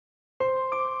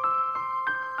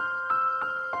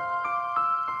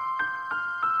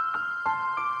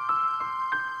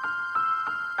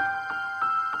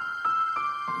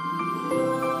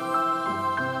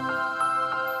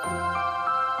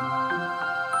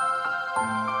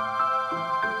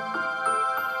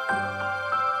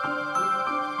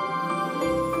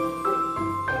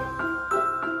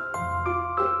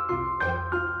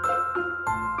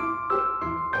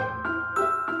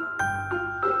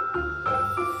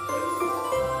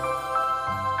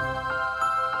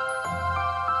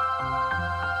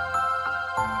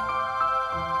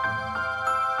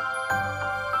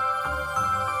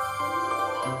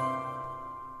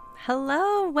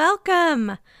Hello,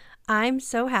 welcome. I'm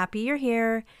so happy you're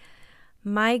here.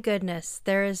 My goodness,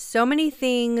 there is so many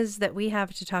things that we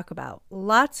have to talk about.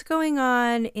 Lots going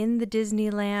on in the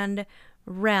Disneyland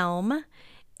realm,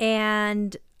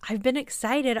 and I've been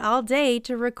excited all day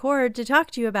to record to talk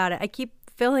to you about it. I keep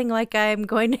feeling like I'm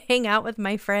going to hang out with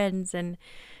my friends and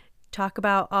talk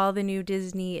about all the new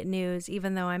Disney news,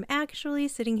 even though I'm actually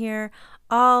sitting here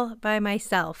all by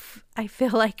myself. I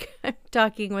feel like I'm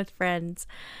talking with friends.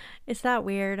 Is that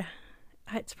weird?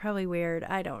 It's probably weird.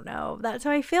 I don't know. That's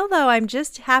how I feel, though. I'm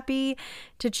just happy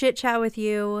to chit chat with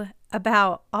you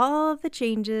about all the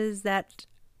changes that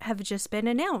have just been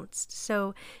announced.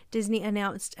 So Disney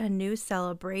announced a new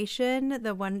celebration.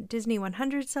 The Disney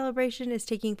 100 celebration is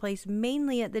taking place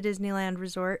mainly at the Disneyland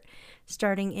Resort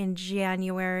starting in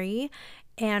January.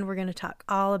 And we're going to talk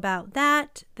all about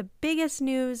that. The biggest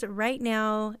news right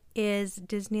now is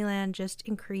Disneyland just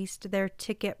increased their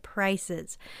ticket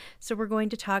prices. So we're going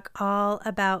to talk all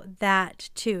about that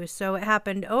too. So it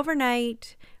happened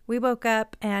overnight. We woke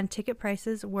up and ticket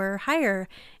prices were higher.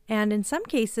 And in some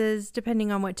cases,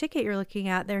 depending on what ticket you're looking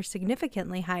at, they're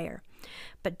significantly higher.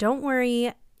 But don't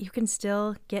worry, you can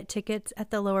still get tickets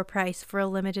at the lower price for a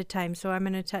limited time. So I'm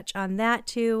going to touch on that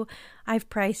too. I've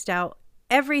priced out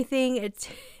everything. It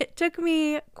took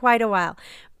me quite a while,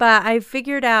 but I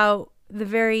figured out the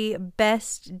very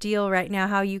best deal right now,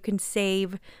 how you can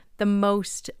save the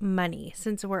most money.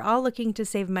 Since we're all looking to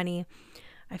save money,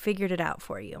 I figured it out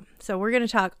for you. So we're going to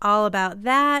talk all about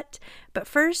that. But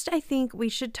first, I think we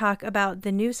should talk about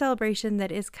the new celebration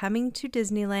that is coming to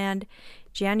Disneyland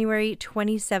January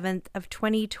 27th of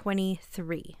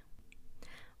 2023.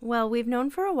 Well, we've known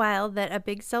for a while that a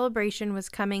big celebration was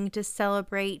coming to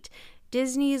celebrate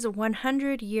Disney's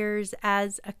 100 years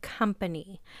as a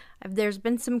company. There's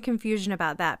been some confusion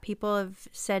about that. People have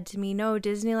said to me, no,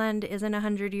 Disneyland isn't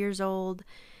 100 years old.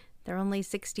 They're only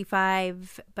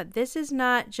 65. But this is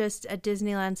not just a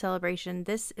Disneyland celebration.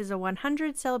 This is a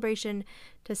 100 celebration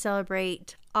to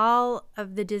celebrate all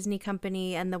of the Disney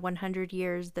company and the 100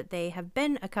 years that they have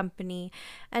been a company.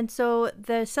 And so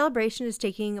the celebration is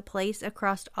taking place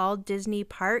across all Disney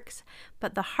parks,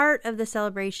 but the heart of the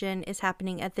celebration is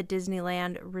happening at the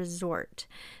Disneyland Resort.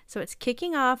 So it's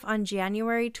kicking off on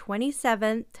January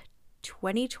 27th,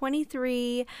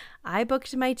 2023. I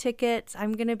booked my tickets.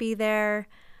 I'm going to be there.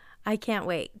 I can't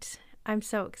wait. I'm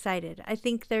so excited. I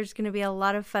think there's going to be a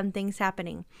lot of fun things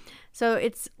happening. So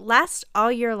it's lasts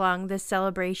all year long, this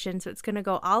celebration. So it's going to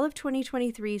go all of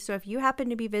 2023. So if you happen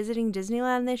to be visiting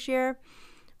Disneyland this year,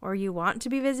 or you want to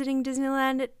be visiting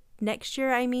Disneyland next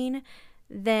year,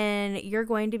 then you're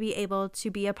going to be able to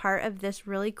be a part of this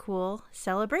really cool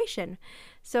celebration.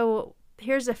 So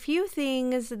here's a few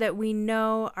things that we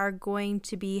know are going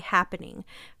to be happening.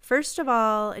 First of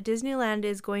all, Disneyland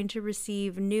is going to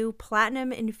receive new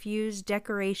platinum-infused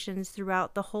decorations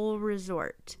throughout the whole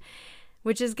resort,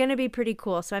 which is going to be pretty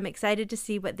cool. So I'm excited to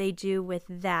see what they do with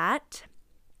that.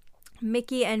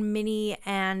 Mickey and Minnie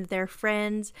and their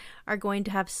friends are going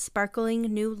to have sparkling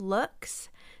new looks.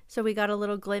 So we got a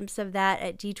little glimpse of that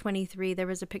at D23. There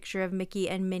was a picture of Mickey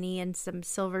and Minnie in some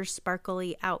silver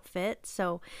sparkly outfits.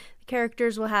 So the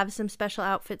characters will have some special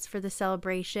outfits for the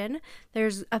celebration.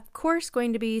 There's, of course,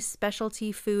 going to be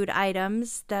specialty food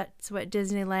items. That's what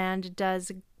Disneyland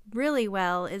does really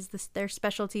well, is their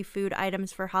specialty food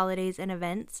items for holidays and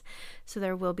events. So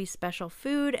there will be special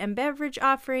food and beverage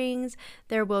offerings.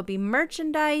 There will be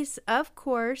merchandise. Of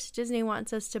course, Disney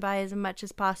wants us to buy as much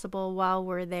as possible while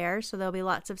we're there. So there'll be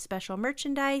lots of special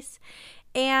merchandise.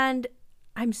 And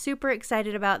I'm super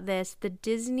excited about this. The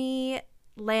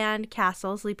Disneyland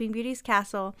Castle, Sleeping Beauty's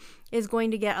castle, is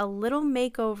going to get a little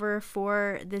makeover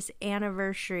for this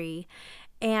anniversary.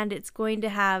 And it's going to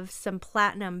have some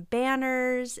platinum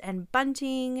banners and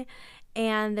bunting.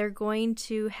 And they're going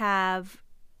to have,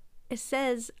 it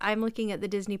says, I'm looking at the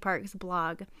Disney Parks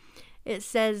blog. It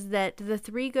says that the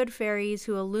 3 good fairies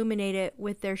who illuminate it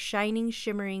with their shining,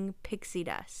 shimmering pixie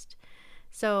dust.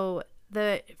 So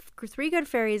the 3 good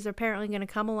fairies are apparently going to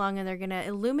come along and they're going to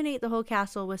illuminate the whole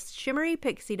castle with shimmery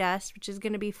pixie dust, which is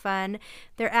going to be fun.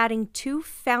 They're adding 2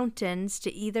 fountains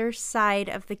to either side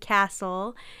of the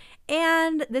castle.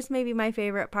 And this may be my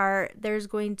favorite part. There's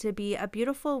going to be a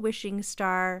beautiful wishing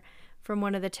star from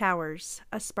one of the towers,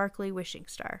 a sparkly wishing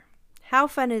star. How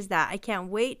fun is that? I can't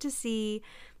wait to see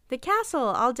the castle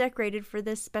all decorated for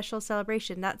this special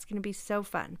celebration. That's going to be so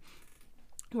fun.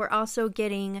 We're also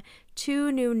getting 2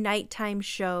 new nighttime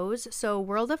shows. So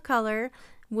World of Color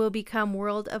will become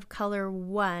World of Color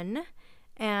 1.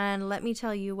 And let me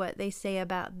tell you what they say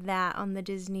about that on the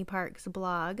Disney Parks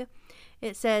blog.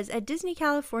 It says, at Disney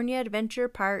California Adventure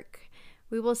Park,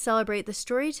 We will celebrate the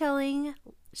storytelling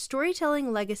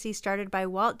legacy started by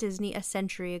Walt Disney a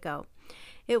century ago.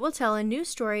 It will tell a new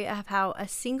story of how a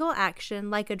single action,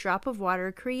 like a drop of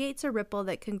water, creates a ripple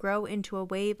that can grow into a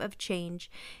wave of change.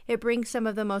 It brings some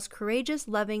of the most courageous,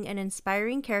 loving, and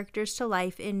inspiring characters to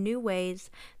life in new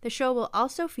ways. The show will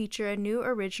also feature a new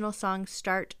original song,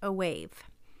 Start a Wave.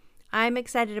 I'm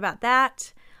excited about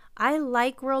that. I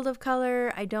like World of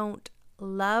Color. I don't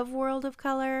love World of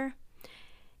Color.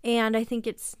 And I think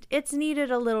it's needed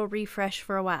a little refresh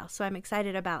for a while. So I'm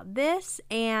excited about this.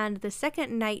 And the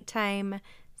second nighttime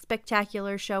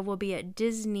spectacular show will be at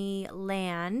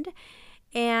Disneyland.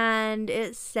 And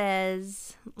it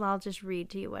says, I'll just read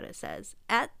to you what it says.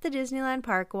 At the Disneyland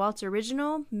Park, Walt's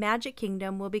original Magic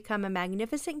Kingdom will become a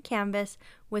magnificent canvas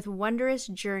with wondrous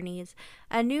journeys,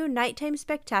 a new nighttime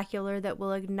spectacular that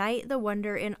will ignite the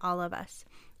wonder in all of us.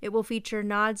 It will feature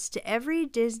nods to every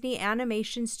Disney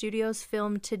Animation Studios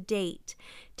film to date,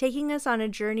 taking us on a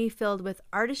journey filled with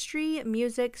artistry,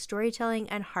 music, storytelling,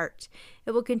 and heart.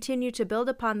 It will continue to build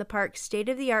upon the park's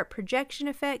state-of-the-art projection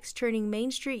effects, turning Main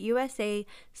Street USA,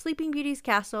 Sleeping Beauty's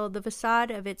castle, the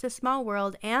facade of It's a Small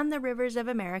World, and the rivers of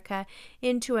America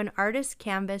into an artist's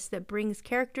canvas that brings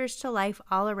characters to life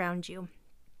all around you.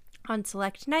 On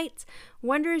select nights,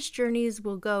 wondrous journeys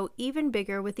will go even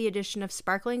bigger with the addition of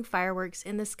sparkling fireworks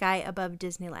in the sky above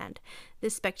Disneyland.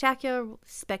 This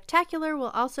spectacular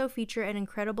will also feature an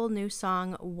incredible new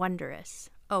song, Wondrous.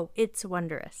 Oh, it's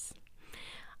wondrous.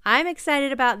 I'm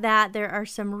excited about that. There are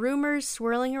some rumors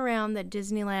swirling around that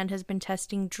Disneyland has been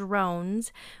testing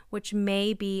drones, which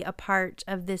may be a part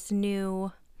of this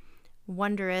new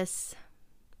wondrous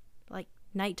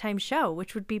nighttime show,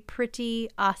 which would be pretty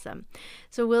awesome.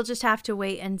 So we'll just have to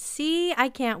wait and see. I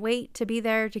can't wait to be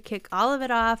there to kick all of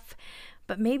it off.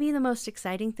 But maybe the most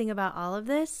exciting thing about all of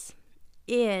this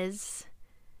is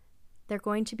they're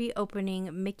going to be opening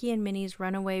Mickey and Minnie's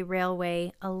Runaway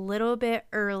Railway a little bit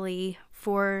early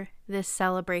for this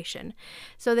celebration.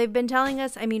 So they've been telling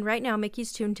us, right now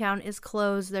Mickey's Toontown is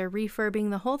closed. They're refurbing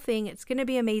the whole thing. It's going to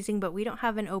be amazing, but we don't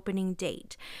have an opening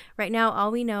date. Right now,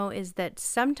 all we know is that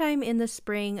sometime in the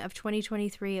spring of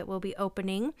 2023, it will be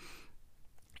opening.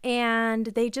 And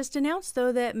they just announced,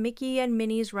 though, that Mickey and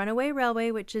Minnie's Runaway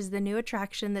Railway, which is the new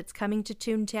attraction that's coming to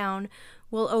Toontown,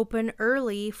 will open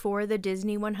early for the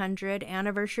Disney 100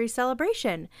 anniversary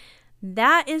celebration.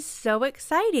 That is so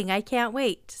exciting. I can't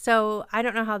wait. So I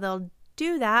don't know how they'll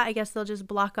do that. I guess they'll just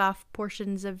block off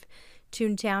portions of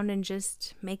Toontown and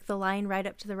just make the line right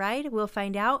up to the ride. We'll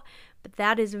find out. But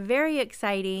that is very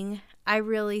exciting. I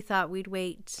really thought we'd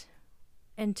wait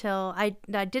until I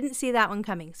didn't see that one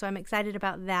coming. So I'm excited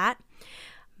about that.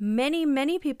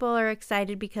 Many people are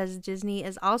excited because Disney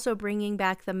is also bringing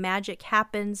back the Magic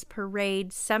Happens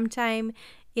parade sometime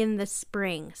in the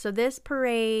spring. So this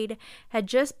parade had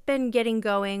just been getting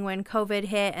going when COVID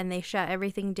hit and they shut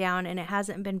everything down, and it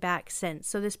hasn't been back since.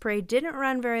 So this parade didn't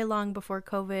run very long before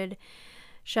COVID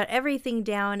shut everything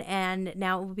down, and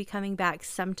now it will be coming back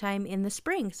sometime in the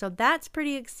spring. So that's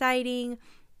pretty exciting.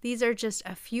 These are just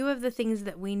a few of the things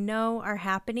that we know are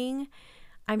happening.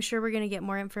 I'm sure we're going to get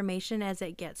more information as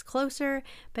it gets closer,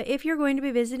 but if you're going to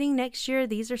be visiting next year,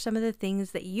 these are some of the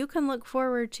things that you can look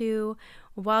forward to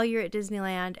while you're at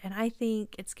Disneyland, and I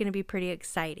think it's going to be pretty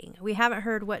exciting. We haven't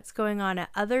heard what's going on at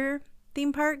other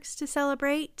theme parks to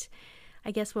celebrate.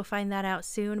 I guess we'll find that out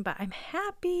soon, but I'm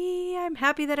happy. I'm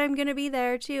happy that I'm going to be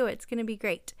there too. It's going to be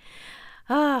great.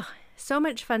 Oh, so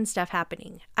much fun stuff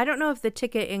happening. I don't know if the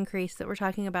ticket increase that we're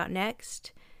talking about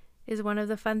next is one of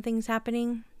the fun things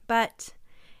happening, but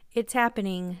it's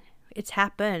happening. It's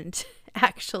happened,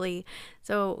 actually.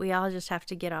 So we all just have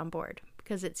to get on board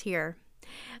because it's here.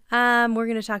 We're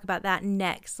going to talk about that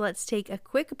next. Let's take a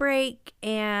quick break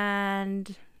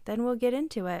and then we'll get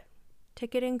into it.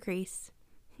 Ticket increase.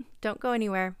 Don't go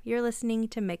anywhere. You're listening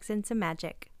to Mix in Some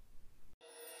Magic.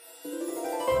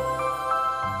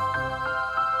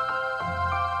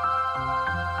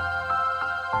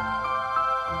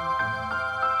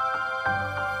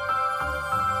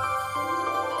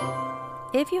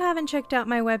 If you haven't checked out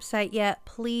my website yet,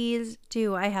 please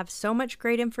do. I have so much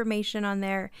great information on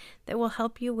there that will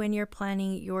help you when you're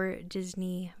planning your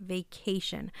Disney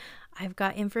vacation. I've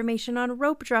got information on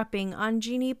rope dropping, on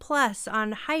Genie Plus,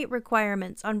 on height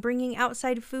requirements, on bringing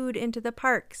outside food into the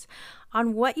parks,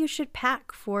 on what you should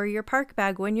pack for your park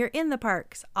bag when you're in the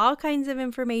parks. All kinds of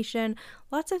information,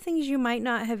 lots of things you might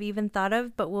not have even thought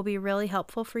of, but will be really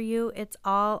helpful for you. It's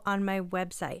all on my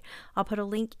website. I'll put a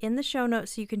link in the show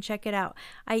notes so you can check it out.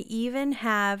 I even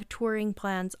have touring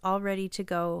plans all ready to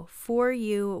go for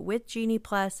you with Genie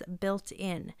Plus built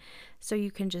in. So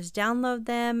you can just download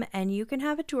them and you can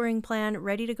have a touring plan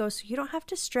ready to go, so you don't have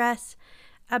to stress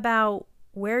about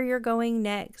where you're going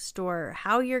next or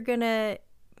how you're going to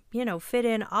fit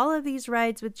in all of these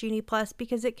rides with Genie Plus,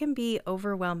 because it can be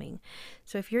overwhelming.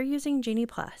 So if you're using Genie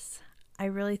Plus, I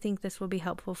really think this will be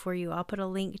helpful for you. I'll put a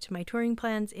link to my touring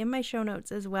plans in my show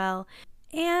notes as well.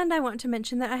 And I want to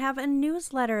mention that I have a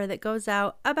newsletter that goes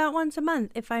out about once a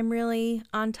month if I'm really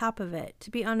on top of it.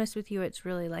 To be honest with you, it's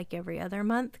really like every other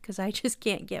month because I just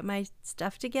can't get my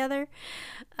stuff together.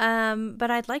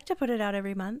 But I'd like to put it out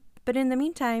every month. But in the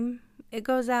meantime, it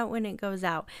goes out when it goes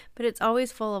out. But it's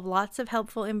always full of lots of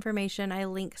helpful information. I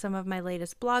link some of my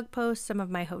latest blog posts, some of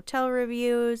my hotel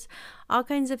reviews, all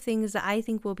kinds of things that I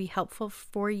think will be helpful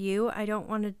for you. I don't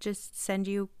want to just send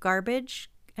you garbage.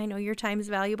 I know your time is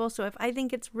valuable, so if I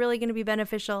think it's really going to be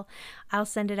beneficial, I'll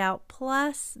send it out.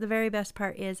 Plus, the very best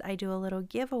part is I do a little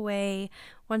giveaway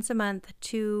once a month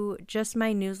to just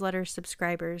my newsletter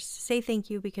subscribers. Say thank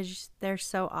you because they're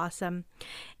so awesome.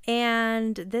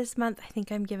 And this month, I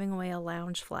think I'm giving away a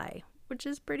Loungefly, which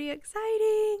is pretty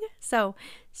exciting. So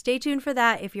stay tuned for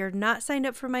that. If you're not signed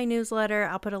up for my newsletter,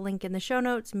 I'll put a link in the show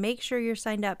notes. Make sure you're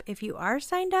signed up. If you are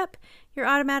signed up, you're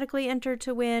automatically entered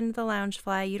to win the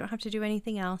Loungefly. You don't have to do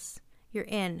anything else. You're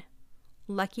in.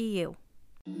 Lucky you.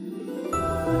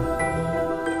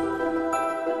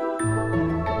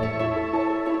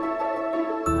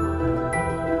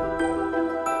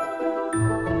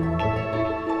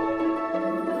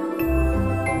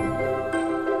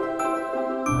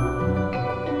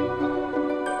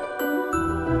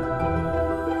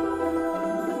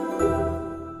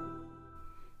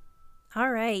 All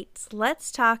right,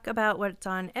 let's talk about what's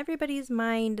on everybody's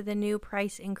mind, the new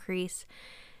price increase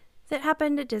that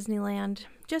happened at Disneyland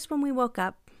just when we woke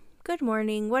up. Good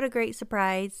morning. What a great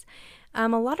surprise. A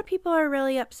lot of people are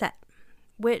really upset,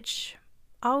 which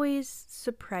always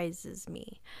surprises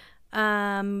me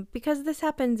because this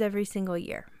happens every single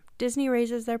year. Disney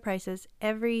raises their prices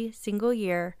every single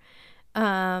year.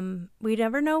 We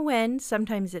never know when.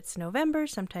 Sometimes it's November,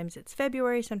 sometimes it's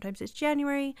February, sometimes it's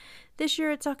January. This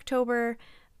year it's October,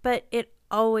 but it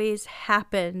always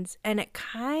happens, and it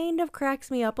kind of cracks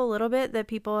me up a little bit that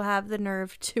people have the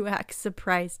nerve to act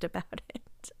surprised about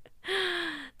it.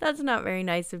 That's not very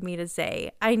nice of me to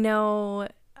say. I know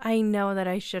that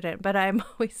I shouldn't, but I'm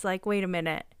always like, wait a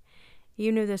minute.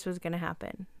 You knew this was going to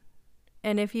happen.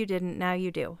 And if you didn't, now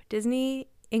you do. Disney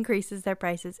increases their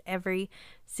prices every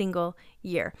single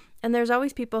year. And there's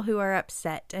always people who are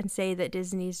upset and say that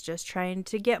Disney's just trying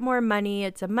to get more money.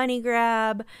 It's a money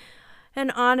grab and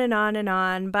on and on and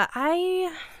on. But I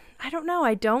don't know.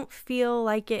 I don't feel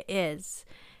like it is.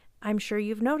 I'm sure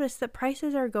you've noticed that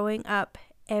prices are going up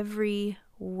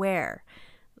everywhere.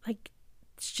 Like,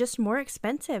 it's just more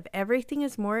expensive. Everything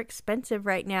is more expensive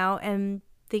right now, and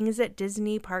things at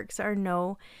Disney parks are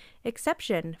no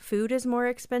exception. Food is more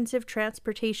expensive.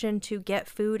 Transportation to get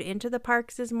food into the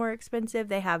parks is more expensive.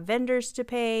 They have vendors to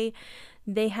pay.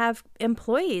 They have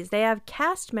employees. They have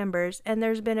cast members. And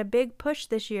there's been a big push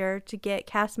this year to get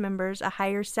cast members a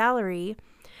higher salary.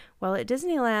 Well, at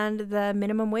Disneyland, the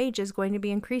minimum wage is going to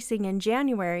be increasing in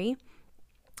January.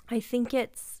 I think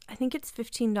it's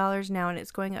 $15 now, and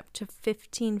it's going up to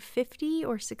 $15.50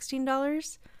 or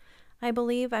 $16, I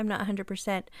believe. I'm not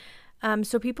 100%.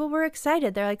 So people were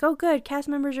excited. They're like, oh, good, cast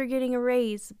members are getting a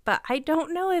raise. But I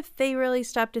don't know if they really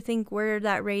stop to think where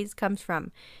that raise comes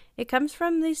from. It comes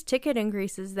from these ticket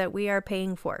increases that we are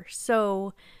paying for.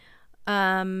 So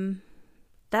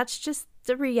that's just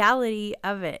the reality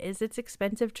of it, is it's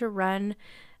expensive to run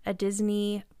a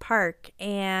Disney park,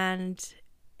 and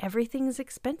everything's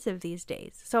expensive these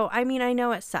days. So, I mean, I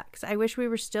know it sucks. I wish we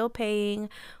were still paying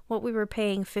what we were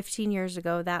paying 15 years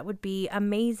ago. That would be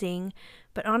amazing.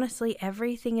 But honestly,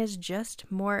 everything is just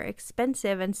more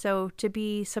expensive. And so to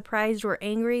be surprised or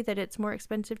angry that it's more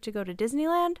expensive to go to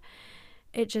Disneyland,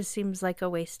 it just seems like a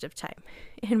waste of time,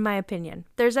 in my opinion.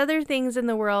 There's other things in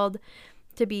the world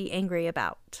to be angry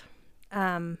about.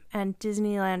 And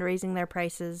Disneyland raising their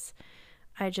prices,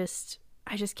 I just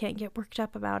can't get worked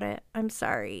up about it. I'm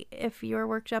sorry if you're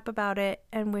worked up about it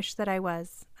and wish that I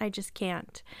was. I just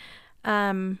can't.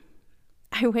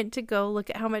 I went to go look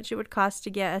at how much it would cost to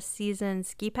get a season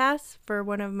ski pass for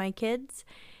one of my kids.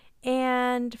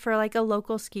 And for like a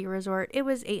local ski resort, it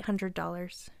was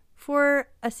 $800 for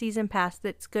a season pass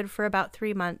that's good for about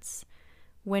 3 months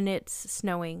when it's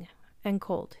snowing and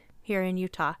cold here in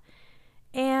Utah.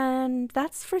 And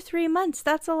that's for 3 months.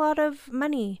 That's a lot of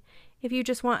money. If you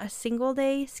just want a single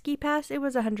day ski pass, it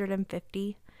was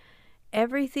 $150.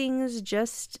 Everything's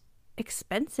just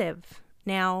expensive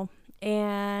now,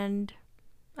 and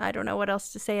I don't know what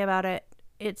else to say about it.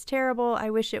 It's terrible. I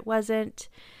wish it wasn't,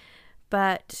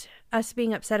 but us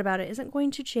being upset about it isn't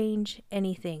going to change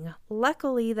anything.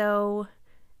 Luckily, though,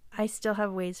 I still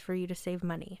have ways for you to save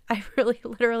money. I really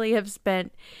literally have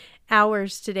spent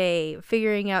hours today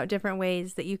figuring out different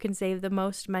ways that you can save the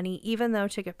most money, even though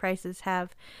ticket prices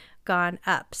have gone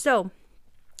up. So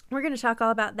we're going to talk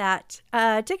all about that.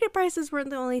 Ticket prices weren't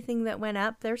the only thing that went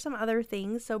up. There's some other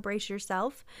things, so brace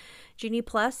yourself. Genie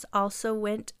Plus also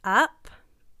went up.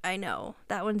 I know,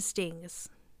 that one stings.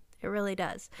 It really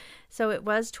does. So it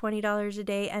was $20 a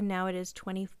day, and now it is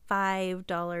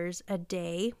 $25 a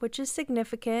day, which is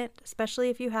significant, especially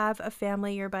if you have a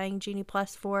family you're buying Genie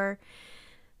Plus for.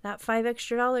 That $5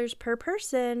 extra per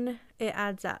person, it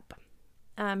adds up.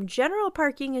 General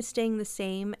parking is staying the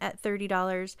same at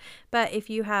 $30, but if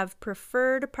you have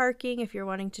preferred parking, if you're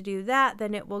wanting to do that,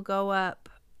 then it will go up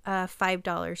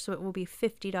 $5, so it will be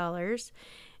 $50.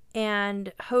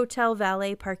 And hotel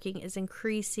valet parking is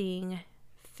increasing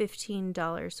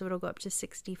 $15, so it'll go up to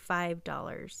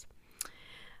 $65.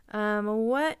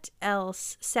 What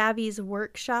else? Savvy's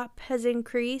workshop has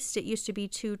increased. It used to be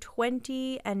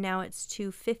 $220 and now it's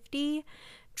 $250.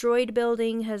 Droid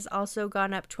building has also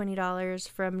gone up $20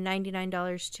 from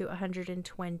 $99 to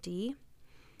 $120.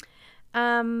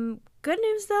 Good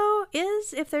news though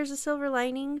is, if there's a silver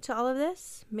lining to all of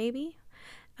this, maybe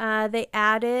they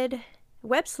added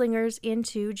web slingers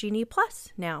into Genie Plus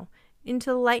now,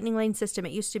 into the Lightning Lane system.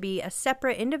 It used to be a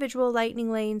separate individual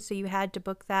Lightning Lane, so you had to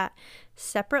book that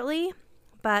separately,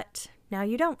 but now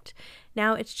you don't.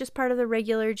 Now it's just part of the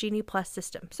regular Genie Plus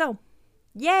system. So,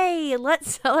 yay!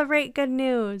 Let's celebrate good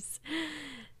news.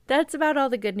 That's about all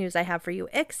the good news I have for you,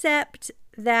 except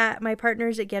that my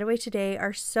partners at Getaway Today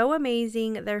are so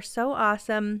amazing. They're so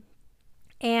awesome,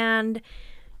 and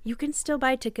you can still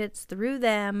buy tickets through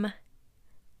them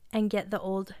and get the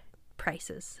old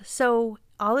prices. So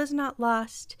all is not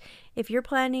lost. If you're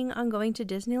planning on going to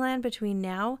Disneyland between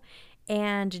now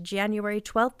and January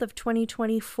 12th of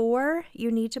 2024,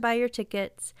 you need to buy your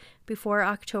tickets before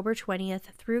October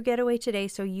 20th through Getaway Today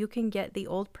so you can get the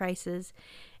old prices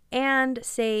and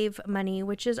save money,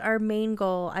 which is our main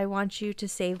goal. I want you to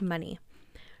save money.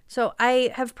 So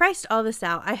I have priced all this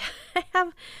out. I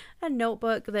have a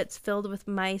notebook that's filled with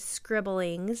my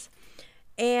scribblings,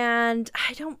 and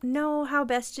I don't know how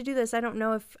best to do this. I don't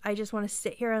know if I just want to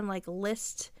sit here and like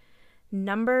list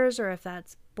numbers or if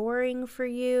that's boring for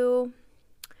you.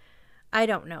 I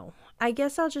don't know. I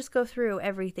guess I'll just go through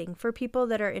everything for people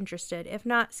that are interested. If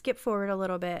not, skip forward a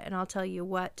little bit and I'll tell you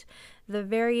what the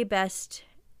very best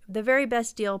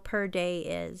deal per day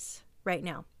is right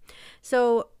now.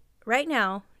 So right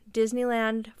now,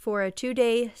 Disneyland for a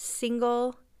 2-day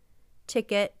single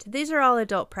ticket. These are all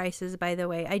adult prices, by the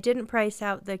way. I didn't price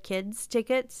out the kids'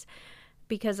 tickets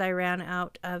because I ran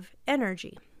out of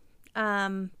energy.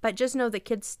 But just know that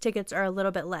kids' tickets are a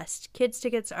little bit less. Kids'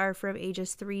 tickets are from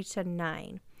ages 3 to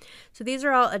 9. So these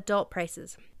are all adult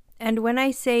prices. And when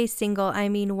I say single, I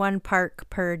mean one park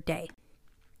per day.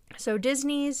 So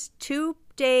Disney's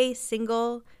 2-day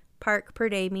single park per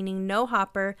day, meaning no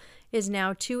hopper, is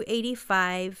now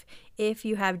 $285. If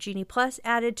you have Genie Plus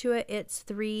added to it, it's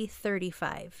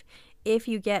 $335. If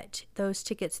you get those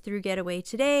tickets through Getaway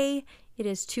Today, it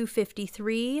is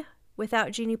 $253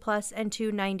 without Genie Plus and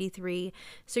 $293.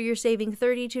 So you're saving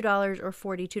 $32 or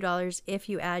 $42 if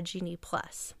you add Genie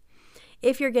Plus.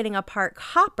 If you're getting a park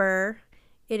hopper,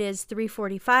 it is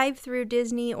 $345 through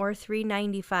Disney or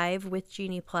 $395 with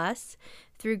Genie Plus.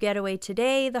 Through Getaway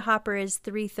Today, the hopper is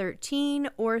 $313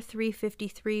 or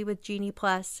 $353 with Genie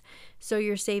Plus. So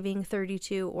you're saving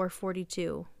 $32 or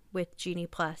 $42 with Genie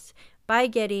Plus by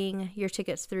getting your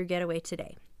tickets through Getaway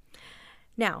Today.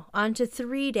 Now, on to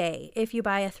 3-day. If you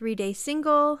buy a 3-day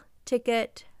single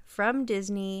ticket from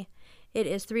Disney, it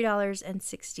is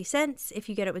 $3.60. If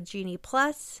you get it with Genie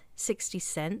Plus, 60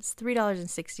 cents.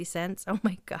 $3.60. Oh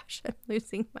my gosh, I'm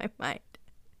losing my mind.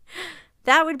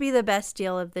 That would be the best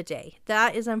deal of the day.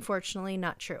 That is unfortunately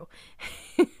not true.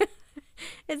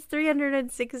 It's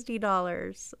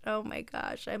 $360. Oh my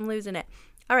gosh, I'm losing it.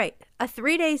 All right, a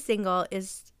 3-day single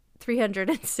is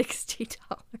 $360.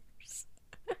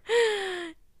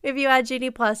 If you add Genie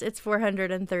Plus, it's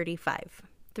 $435.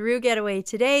 Through Getaway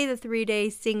Today, the 3-day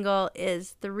single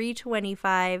is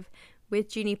 $325. With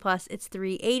Genie Plus, it's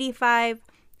 $385.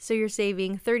 So you're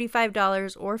saving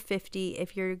 $35 or $50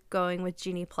 if you're going with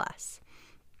Genie Plus.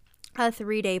 A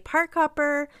 3-day park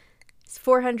hopper is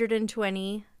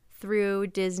 $420. through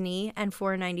Disney and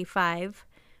 $4.95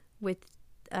 with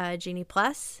Genie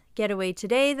Plus. Getaway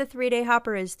Today, the 3-day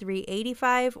hopper, is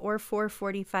 $3.85 or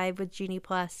 $4.45 with Genie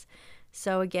Plus.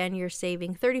 So again, you're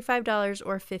saving $35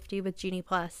 or $50 with Genie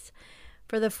Plus.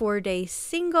 For the 4-day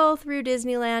single through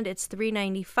Disneyland, it's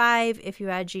 $3.95. If you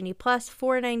add Genie Plus,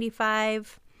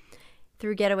 $4.95.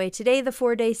 Through Getaway Today, the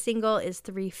 4-day single is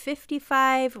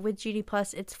 $3.55. With Genie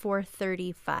Plus, it's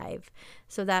 $4.35.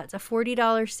 So that's a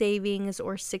 $40 savings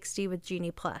or $60 with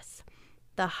Genie Plus.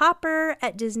 The hopper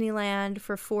at Disneyland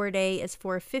for 4-day is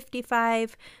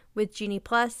 $4.55. With Genie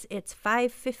Plus, it's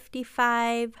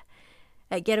 $5.55.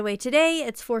 At Getaway Today,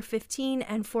 it's $4.15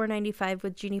 and $4.95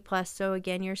 with Genie Plus. So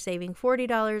again, you're saving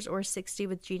 $40 or $60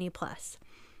 with Genie Plus.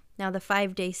 Now the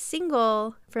 5-day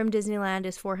single from Disneyland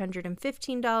is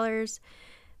 $415.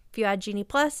 If you add Genie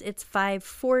Plus, it's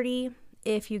 $540.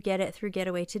 If you get it through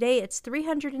Getaway Today, it's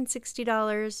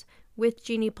 $360. With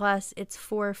Genie Plus, it's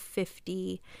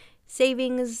 $450.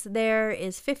 Savings there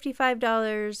is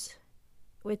 $55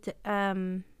 with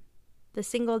the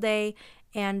single day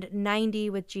and $90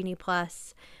 with Genie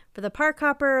Plus. For the park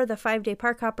hopper, the 5-day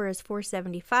park hopper is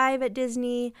 $475 at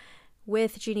Disney.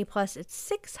 With Genie Plus,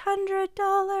 it's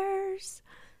 $600.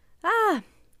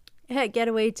 At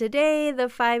Getaway Today, the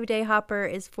 5-day hopper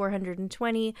is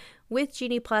 $420. With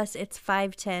Genie Plus, it's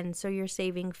 $510. So you're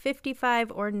saving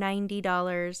 $55 or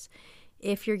 $90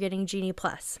 if you're getting Genie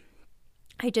Plus.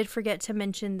 I did forget to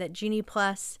mention that Genie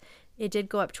Plus, it did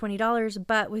go up $20,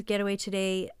 but with Getaway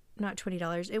Today, not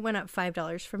 $20, it went up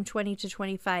 $5 from $20 to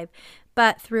 $25.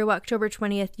 But through October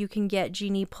 20th, you can get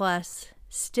Genie Plus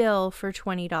still for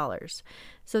 $20.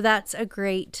 So that's a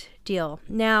great deal.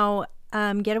 Now,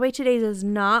 Getaway Today does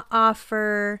not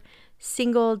offer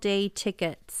single day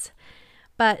tickets,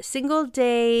 but single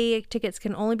day tickets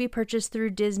can only be purchased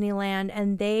through Disneyland,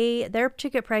 and their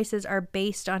ticket prices are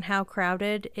based on how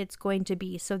crowded it's going to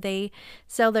be. So they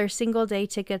sell their single day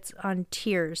tickets on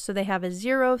tiers. So they have a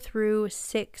 0 through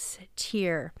 6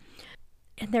 tier,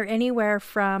 and they're anywhere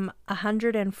from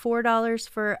 $104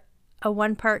 for a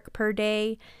one park per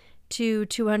day to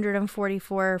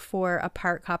 $244 for a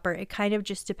park hopper. It kind of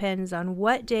just depends on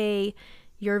what day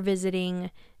you're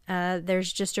visiting.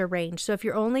 There's just a range. So if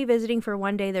you're only visiting for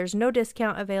one day, there's no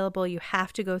discount available. You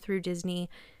have to go through Disney,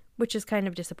 which is kind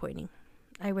of disappointing.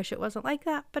 I wish it wasn't like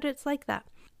that, but it's like that.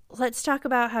 Let's talk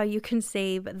about how you can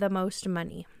save the most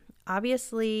money.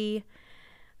 Obviously,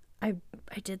 I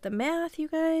did the math, you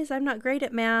guys. I'm not great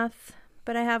at math,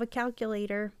 but I have a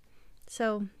calculator,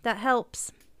 so that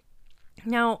helps.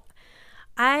 Now,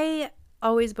 I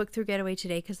always book through Getaway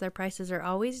Today because their prices are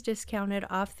always discounted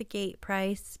off the gate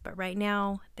price, but right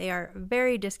now they are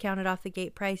very discounted off the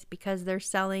gate price because they're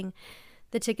selling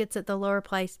the tickets at the lower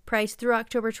price through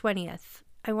October 20th.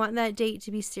 I want that date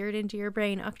to be seared into your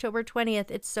brain. October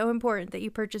 20th, it's so important that you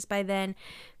purchase by then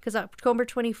because October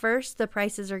 21st, the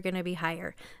prices are going to be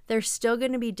higher. They're still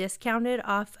going to be discounted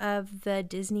off of the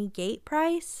Disney gate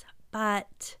price,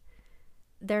 but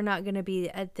they're not going to be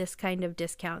at this kind of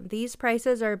discount. These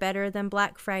prices are better than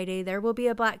Black Friday. There will be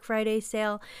a Black Friday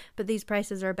sale, but these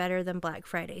prices are better than Black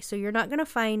Friday. So you're not going to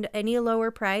find any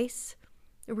lower price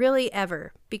really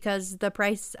ever because the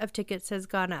price of tickets has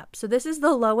gone up. So this is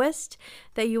the lowest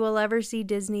that you will ever see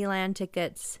Disneyland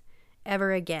tickets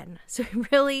ever again. So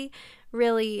really,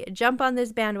 really jump on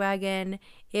this bandwagon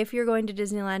if you're going to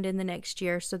Disneyland in the next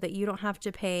year so that you don't have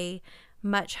to pay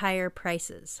much higher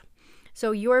prices.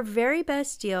 So your very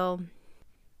best deal,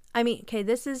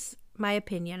 this is my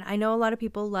opinion. I know a lot of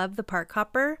people love the park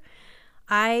hopper.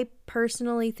 I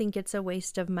personally think it's a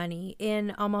waste of money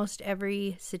in almost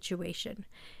every situation.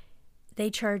 They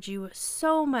charge you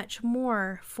so much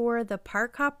more for the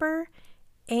park hopper,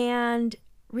 and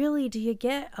really, do you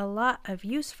get a lot of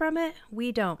use from it?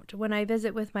 We don't. When I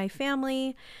visit with my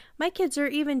family, my kids are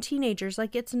even teenagers.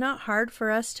 It's not hard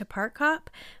for us to park hop,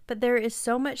 but there is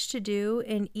so much to do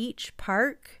in each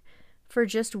park for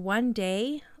just one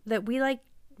day that we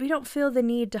don't feel the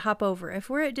need to hop over. If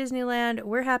we're at Disneyland,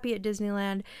 we're happy at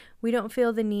Disneyland. We don't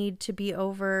feel the need to be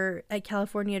over at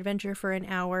California Adventure for an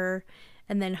hour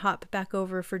and then hop back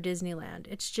over for Disneyland.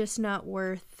 It's just not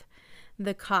worth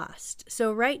the cost.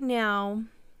 So right now,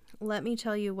 let me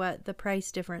tell you what the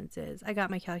price difference is. I got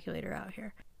my calculator out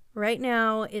here. Right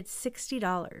now, it's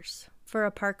 $60 for a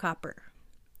park hopper.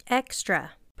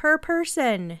 Extra per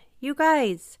person. You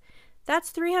guys,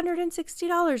 that's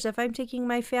 $360 if I'm taking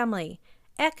my family.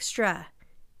 Extra.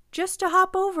 Just to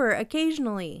hop over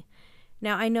occasionally.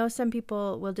 Now, I know some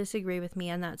people will disagree with me,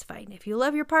 and that's fine. If you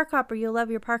love your park hopper, you'll love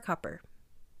your park hopper.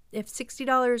 If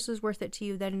 $60 is worth it to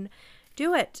you, then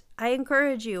Do it. I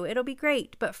encourage you. It'll be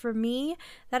great. But for me,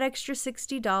 that extra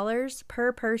 $60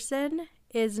 per person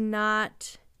is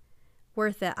not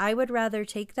worth it. I would rather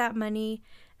take that money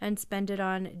and spend it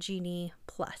on Genie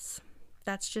Plus.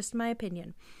 That's just my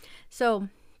opinion. So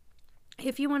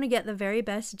if you want to get the very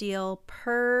best deal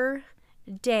per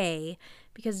day,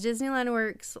 because Disneyland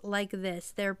works like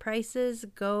this, their prices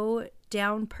go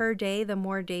down per day the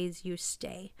more days you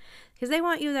stay, because they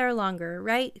want you there longer,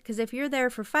 right? Because if you're there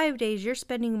for 5 days, you're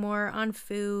spending more on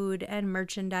food and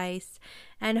merchandise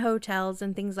and hotels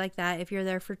and things like that. If you're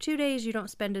there for 2 days, you don't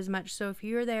spend as much. So if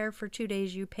you're there for 2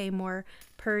 days, you pay more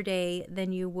per day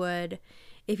than you would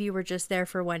if you were just there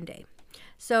for 1 day.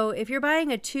 So if you're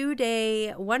buying a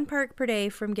 2-day, 1 park per day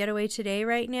from Getaway Today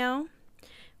right now,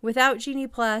 without Genie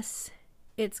Plus,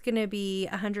 it's going to be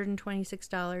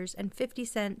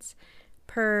 $126.50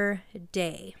 per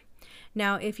day.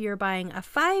 Now, if you're buying a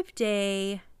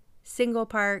 5-day single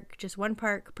park, just 1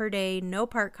 park per day, no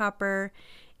park hopper,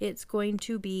 it's going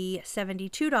to be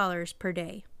 $72 per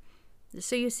day.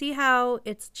 So you see how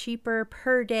it's cheaper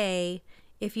per day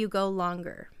if you go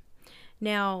longer.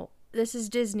 Now, this is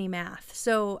Disney math,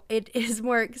 so it is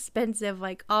more expensive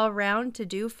like all around to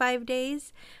do 5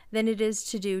 days than it is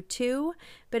to do 2.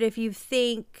 But if you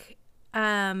think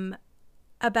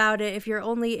about it, if you're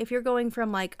going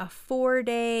from like a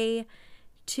 4-day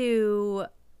to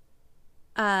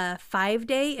a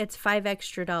 5-day, it's $5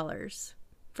 extra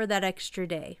for that extra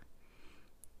day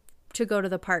to go to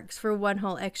the parks for 1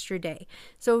 whole extra day.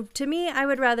 So to me, I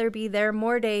would rather be there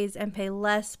more days and pay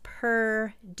less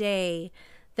per day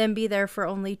than be there for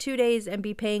only 2 days and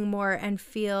be paying more and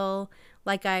feel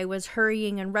like I was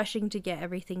hurrying and rushing to get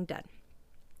everything done.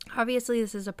 Obviously,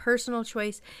 this is a personal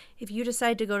choice. If you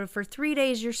decide to go for 3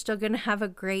 days, you're still going to have a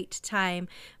great time.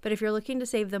 But if you're looking to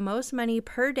save the most money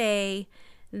per day,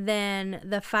 then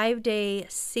the 5-day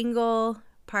single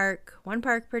park, 1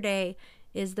 park per day,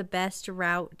 is the best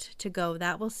route to go.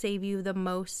 That will save you the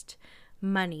most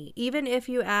money. Even if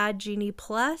you add Genie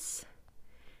Plus,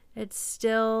 it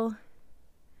still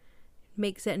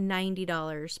makes it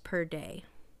 $90 per day.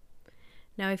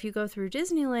 Now, if you go through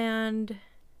Disneyland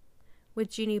with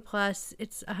Genie Plus,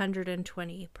 it's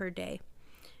 $120 per day.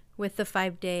 With the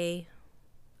 5-day,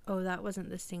 oh, that wasn't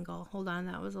the single. Hold on,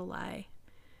 that was a lie.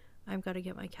 I've got to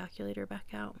get my calculator back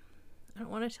out. I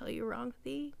don't want to tell you wrong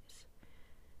things.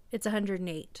 It's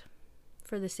 $108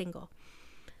 for the single.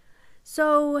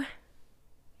 So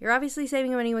you're obviously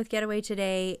saving money with Getaway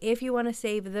Today. If you want to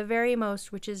save the very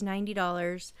most, which is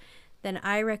 $90, then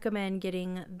I recommend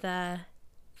getting the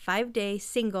 5-day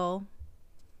single.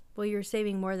 Well, you're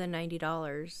saving more than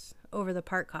 $90 over the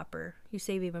park hopper. You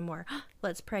save even more.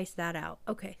 Let's price that out.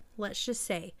 Okay, let's just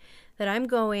say that I'm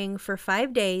going for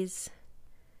 5 days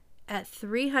at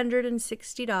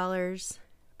 $360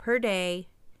 per day,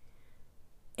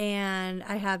 and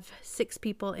I have 6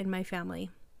 people in my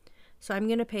family. So I'm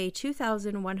going to pay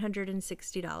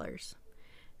 $2,160.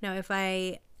 Now,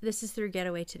 this is through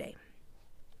Getaway Today.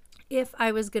 If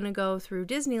I was going to go through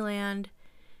Disneyland,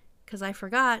 because I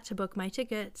forgot to book my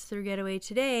tickets through Getaway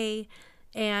Today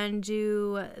and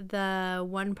do the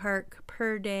 1 park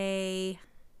per day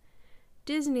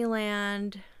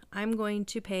Disneyland, I'm going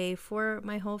to pay for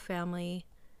my whole family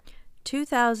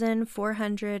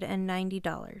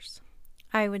 $2,490.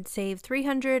 I would save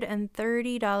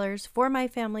 $330 for my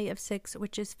family of 6,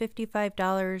 which is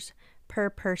 $55 per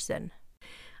person.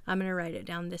 I'm going to write it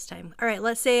down this time. All right,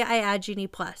 let's say I add Genie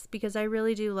Plus, because I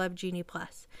really do love Genie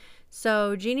Plus.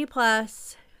 So Genie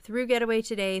Plus through Getaway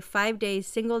Today, 5 days,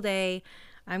 single day,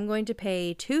 I'm going to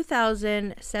pay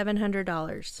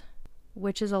 $2,700,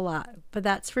 which is a lot, but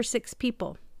that's for 6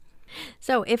 people.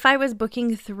 So if I was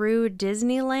booking through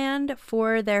Disneyland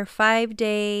for their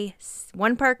 5-day,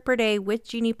 1 park per day with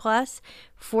Genie Plus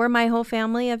for my whole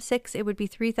family of 6, it would be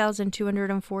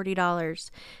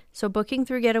 $3,240. So booking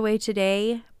through Getaway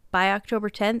Today by October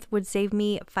 10th would save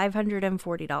me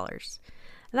 $540.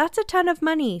 That's a ton of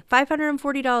money.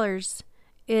 $540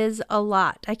 is a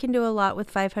lot. I can do a lot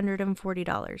with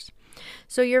 $540.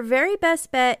 So your very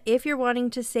best bet, if you're wanting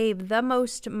to save the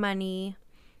most money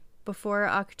before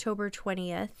October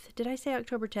 20th, did I say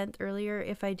October 10th earlier?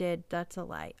 If I did, that's a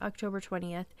lie. October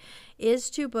 20th is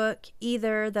to book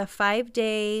either the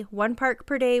 5-day, 1 park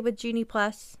per day with Genie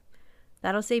Plus.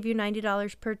 That'll save you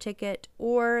 $90 per ticket,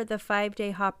 or the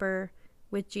 5-day hopper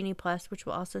with Genie Plus, which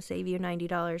will also save you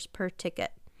 $90 per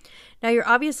ticket. Now, you're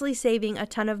obviously saving a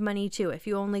ton of money too. If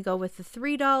you only go with the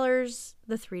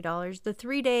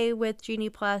 $3-day with Genie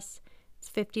Plus, it's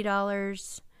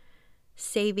 $50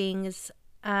 savings.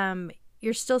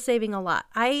 You're still saving a lot.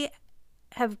 I'm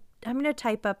going to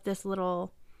type up this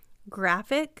little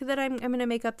graphic that I'm going to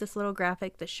make up this little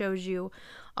graphic that shows you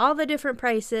all the different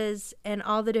prices and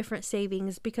all the different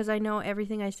savings, because I know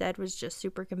everything I said was just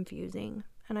super confusing,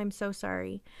 and I'm so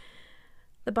sorry.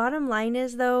 The bottom line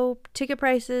is, though, ticket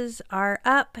prices are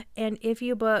up, and if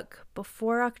you book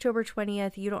before October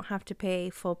 20th, you don't have to pay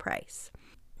full price.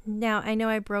 Now, I know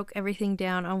I broke everything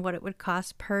down on what it would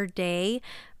cost per day,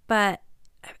 but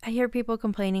I hear people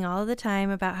complaining all the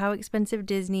time about how expensive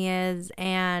Disney is,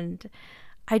 and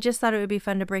I just thought it would be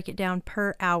fun to break it down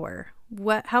per hour.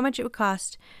 How much it would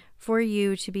cost for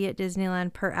you to be at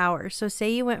Disneyland per hour. So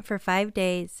say you went for 5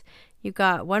 days, you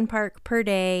got one park per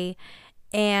day,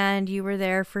 and you were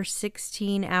there for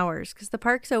 16 hours, because the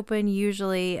park's open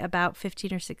usually about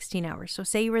 15 or 16 hours. So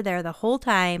say you were there the whole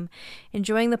time,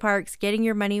 enjoying the parks, getting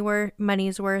your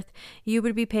money's worth, you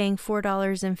would be paying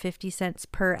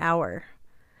 $4.50 per hour.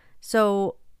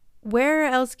 So where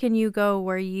else can you go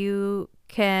where you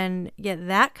can get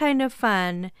that kind of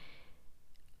fun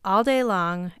all day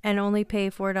long and only pay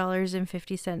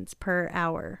 $4.50 per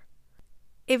hour?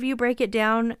 If you break it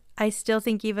down, I still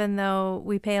think even though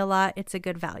we pay a lot, it's a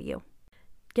good value.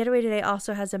 Getaway Today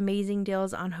also has amazing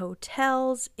deals on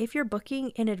hotels. If you're booking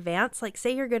in advance, like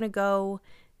say you're going to go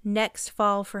next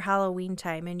fall for Halloween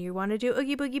time and you want to do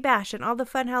Oogie Boogie Bash and all the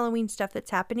fun Halloween stuff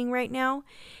that's happening right now,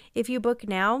 if you book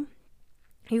now,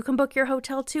 you can book your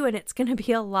hotel too, and it's going to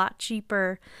be a lot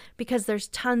cheaper because there's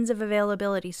tons of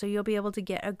availability, so you'll be able to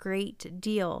get a great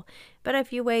deal. But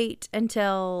if you wait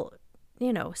until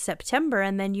September,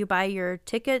 and then you buy your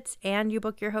tickets and you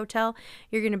book your hotel,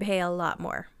 you're going to pay a lot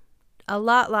more. A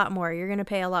lot more. You're going to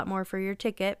pay a lot more for your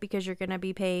ticket because you're going to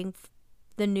be paying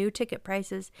the new ticket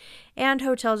prices, and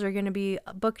hotels are going to be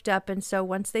booked up. And so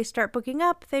once they start booking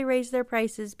up, they raise their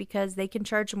prices because they can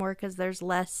charge more because there's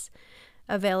less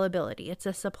availability. It's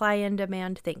a supply and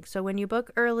demand thing. So when you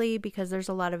book early, because there's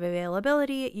a lot of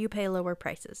availability, you pay lower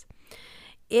prices.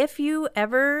 If you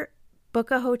ever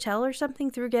book a hotel or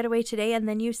something through Getaway Today and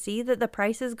then you see that the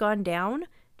price has gone down,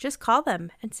 just call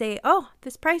them and say, oh,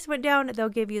 this price went down. They'll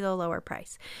give you the lower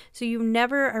price. So you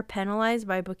never are penalized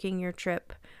by booking your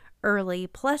trip early.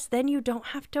 Plus, then you don't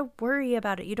have to worry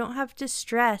about it. You don't have to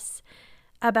stress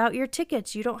about your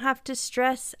tickets. You don't have to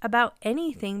stress about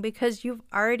anything because you've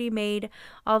already made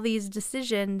all these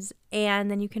decisions,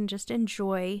 and then you can just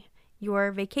enjoy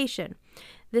your vacation.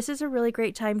 This is a really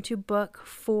great time to book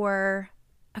for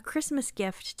a Christmas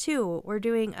gift too. We're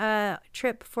doing a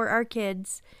trip for our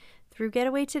kids through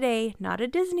Getaway Today, not a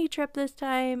Disney trip this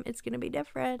time. It's going to be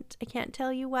different. I can't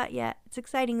tell you what yet. It's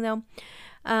exciting though.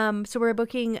 So we're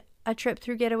booking a trip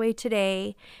through Getaway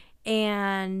Today,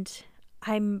 and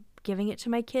I'm giving it to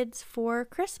my kids for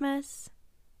Christmas.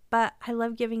 But I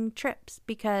love giving trips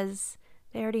because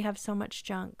they already have so much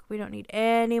junk. We don't need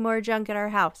any more junk at our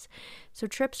house. So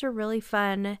trips are really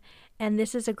fun. And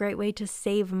this is a great way to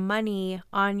save money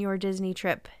on your Disney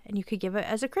trip. And you could give it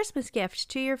as a Christmas gift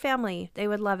to your family. They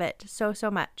would love it so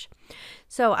much.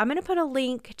 So I'm going to put a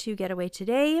link to Getaway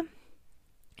Today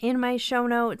in my show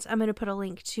notes. I'm going to put a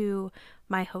link to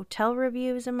my hotel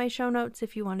reviews in my show notes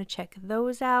if you want to check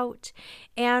those out.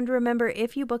 And remember,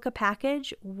 if you book a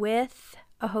package with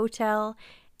a hotel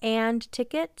and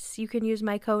tickets, you can use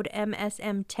my code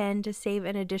MSM10 to save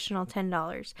an additional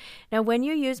 $10. Now, when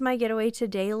you use my Getaway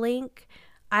Today link,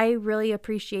 I really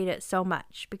appreciate it so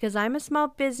much because I'm a small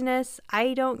business.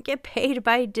 I don't get paid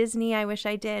by Disney. I wish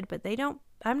I did, but they don't.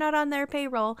 I'm not on their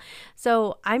payroll.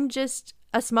 So I'm just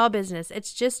a small business.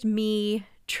 It's just me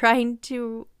trying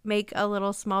to make a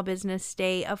little small business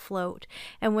stay afloat.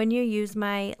 And when you use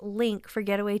my link for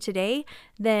Getaway Today,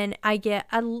 then I get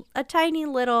a tiny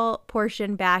little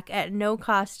portion back at no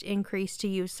cost increase to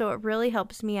you. So it really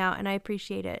helps me out, and I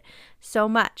appreciate it so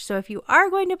much. So if you are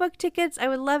going to book tickets, I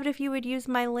would love it if you would use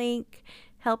my link.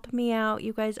 Help me out.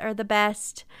 You guys are the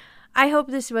best. I hope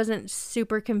this wasn't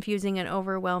super confusing and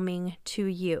overwhelming to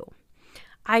you.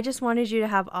 I just wanted you to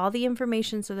have all the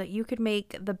information so that you could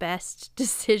make the best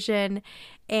decision.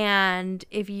 And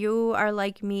if you are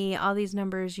like me, all these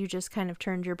numbers, you just kind of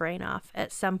turned your brain off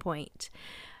at some point,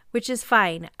 which is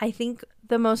fine. I think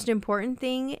the most important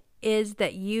thing is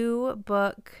that you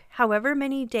book however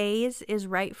many days is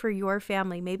right for your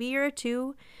family. Maybe you're a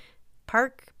 2-day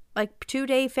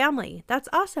family. That's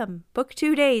awesome. Book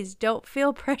 2 days. Don't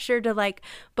feel pressure to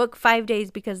book 5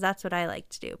 days because that's what I like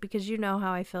to do, because you know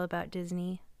how I feel about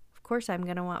Disney. Of course I'm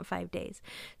going to want 5 days.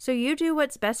 So you do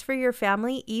what's best for your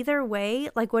family. Either way,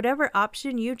 whatever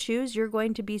option you choose, you're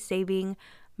going to be saving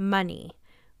money,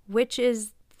 which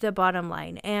is the bottom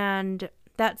line. And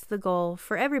That's the goal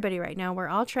for everybody right now. We're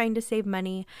all trying to save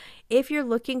money. If you're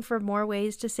looking for more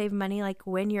ways to save money, like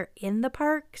when you're in the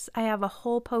parks, I have a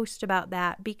whole post about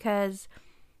that because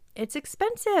it's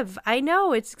expensive. I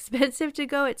know it's expensive to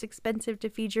go. It's expensive to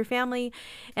feed your family.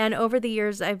 And over the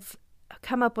years, I've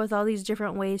come up with all these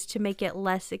different ways to make it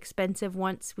less expensive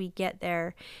once we get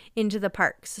there into the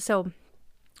parks. So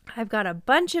I've got a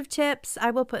bunch of tips. I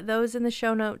will put those in the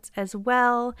show notes as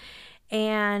well.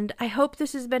 And I hope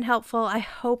this has been helpful. I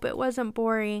hope it wasn't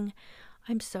boring.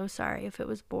 I'm so sorry if it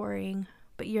was boring,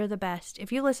 but you're the best.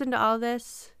 If you listen to all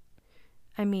this,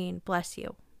 I mean, bless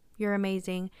you. You're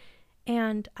amazing.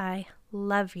 And I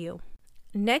love you.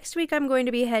 Next week, I'm going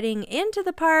to be heading into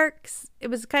the parks. It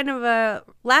was kind of a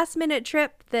last minute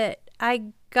trip that I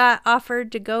got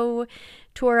offered to go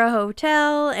tour a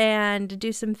hotel and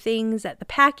do some things at the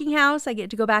packing house. I get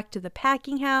to go back to the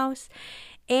packing house.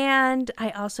 And I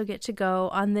also get to go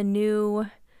on the new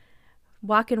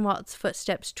Walk and Walt's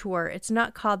Footsteps tour. It's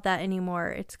not called that anymore.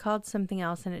 It's called something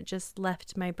else, and it just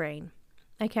left my brain.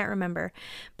 I can't remember.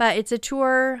 But it's a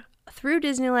tour through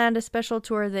Disneyland, a special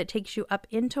tour that takes you up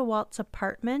into Walt's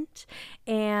apartment,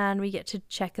 and we get to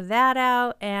check that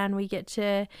out, and we get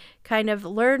to kind of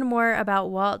learn more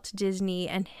about Walt Disney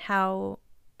and how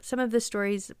some of the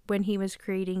stories when he was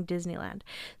creating Disneyland.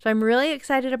 So I'm really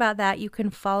excited about that. You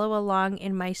can follow along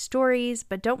in my stories,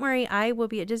 but don't worry, I will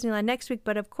be at Disneyland next week,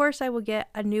 but of course I will get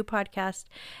a new podcast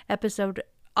episode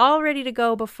all ready to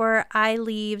go before I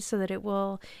leave so that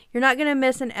you're not going to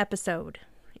miss an episode,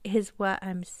 is what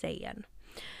I'm saying.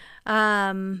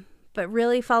 But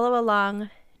really follow along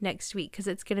next week because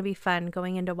it's going to be fun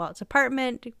going into Walt's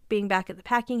apartment, being back at the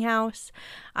packing house.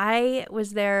 I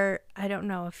was there, I don't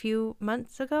know, a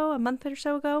month or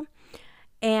so ago,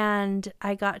 and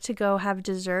I got to go have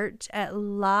dessert at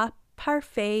La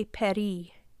Parfait Paris.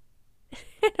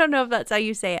 I don't know if that's how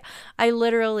you say it. I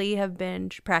literally have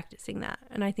been practicing that,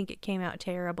 and I think it came out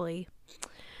terribly.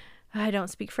 I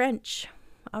don't speak French,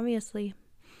 obviously.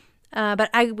 But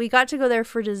we got to go there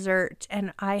for dessert,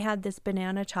 and I had this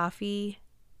banana toffee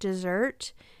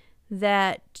dessert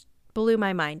that blew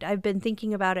my mind. I've been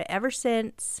thinking about it ever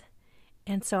since,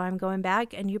 and so I'm going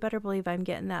back, and you better believe I'm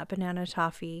getting that banana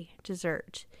toffee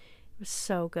dessert. It was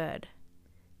so good.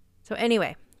 So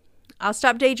anyway, I'll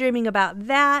stop daydreaming about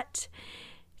that.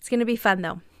 It's going to be fun,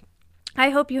 though. I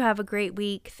hope you have a great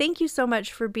week. Thank you so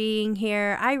much for being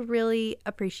here. I really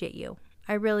appreciate you.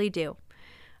 I really do.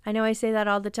 I know I say that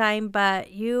all the time, but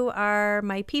you are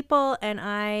my people, and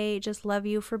I just love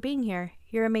you for being here.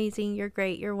 You're amazing. You're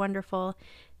great. You're wonderful.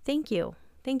 Thank you.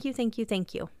 Thank you, thank you,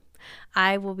 thank you.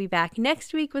 I will be back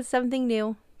next week with something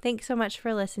new. Thanks so much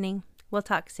for listening. We'll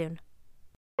talk soon.